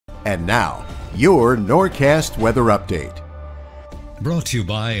And now, your Norcast weather update. Brought to you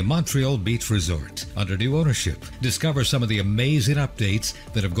by Montreal Beach Resort. Under new ownership, discover some of the amazing updates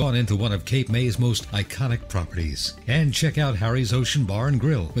that have gone into one of Cape May's most iconic properties. And check out Harry's Ocean Bar and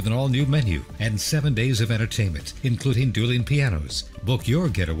Grill with an all-new menu and 7 days of entertainment, including dueling pianos. Book your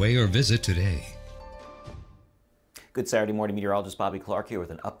getaway or visit today. Good Saturday morning, meteorologist Bobby Klark here with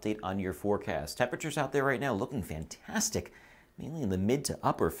an update on your forecast. Temperatures out there right now looking fantastic. Mainly in the mid to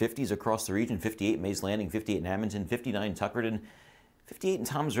upper 50s across the region. 58 Mays Landing, 58 in Hamilton, 59 in Tuckerton, 58 in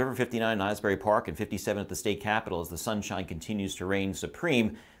Toms River, 59 in Asbury Park, and 57 at the state capitol as the sunshine continues to reign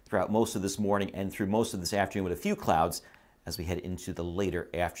supreme throughout most of this morning and through most of this afternoon with a few clouds as we head into the later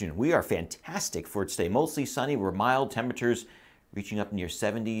afternoon. We are fantastic for today. Mostly sunny. We're mild temperatures reaching up near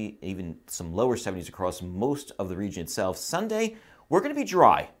 70, even some lower 70s across most of the region itself. Sunday, we're going to be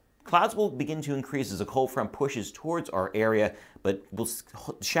dry. Clouds will begin to increase as a cold front pushes towards our area, but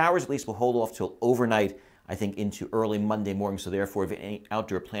showers at least will hold off till overnight, I think, into early Monday morning. So therefore, if you have any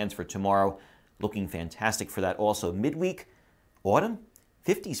outdoor plans for tomorrow, looking fantastic for that. Also, midweek, autumn,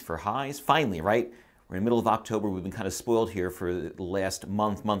 50s for highs. Finally, right? We're in the middle of October. We've been kind of spoiled here for the last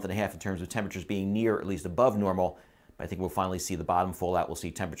month and a half in terms of temperatures being near, or at least above normal. But I think we'll finally see the bottom fall out. We'll see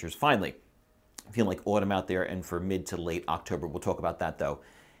temperatures finally feeling like autumn out there and for mid to late October. We'll talk about that, though,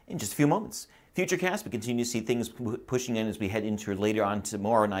 in just a few moments. Futurecast, we continue to see things pushing in as we head into later on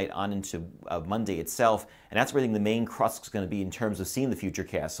tomorrow night on into Monday itself. And that's where I think the main crux is going to be in terms of seeing the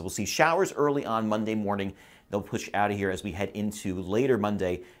Futurecast. So we'll see showers early on Monday morning. They'll push out of here as we head into later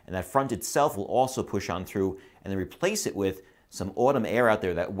Monday. And that front itself will also push on through and then replace it with some autumn air out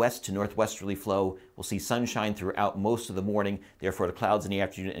there. That west to northwesterly flow. We'll see sunshine throughout most of the morning. Therefore, the clouds in the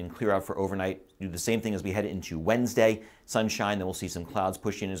afternoon and clear out for overnight. Do the same thing as we head into Wednesday. Sunshine, then we'll see some clouds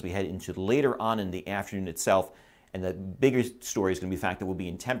push in as we head into later on in the afternoon itself. And the bigger story is going to be the fact that we'll be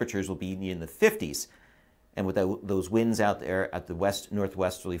in temperatures will be in the 50s. And with those winds out there at the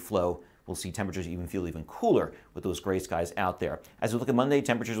west-northwesterly flow, we'll see temperatures feel even cooler with those gray skies out there. As we look at Monday,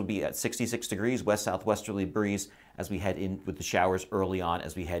 temperatures will be at 66 degrees, west-southwesterly breeze as we head in with the showers early on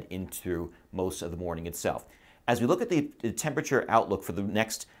as we head into most of the morning itself. As we look at the temperature outlook for the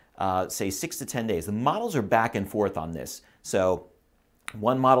next, say, 6 to 10 days, the models are back and forth on this. So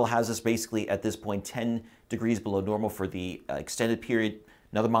one model has us basically at this point 10 degrees below normal for the extended period.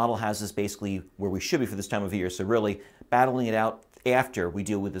 Another model has us basically where we should be for this time of year. So really battling it out after we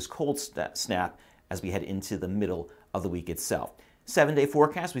deal with this cold snap as we head into the middle of the week itself. 7-day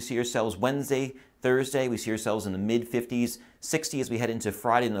forecast, we see ourselves Wednesday, Thursday, we see ourselves in the mid-50s, 60 as we head into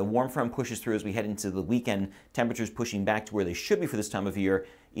Friday, and the warm front pushes through as we head into the weekend, temperatures pushing back to where they should be for this time of year,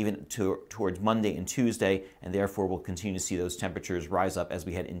 even towards Monday and Tuesday, and therefore we'll continue to see those temperatures rise up as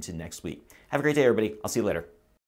we head into next week. Have a great day, everybody. I'll see you later.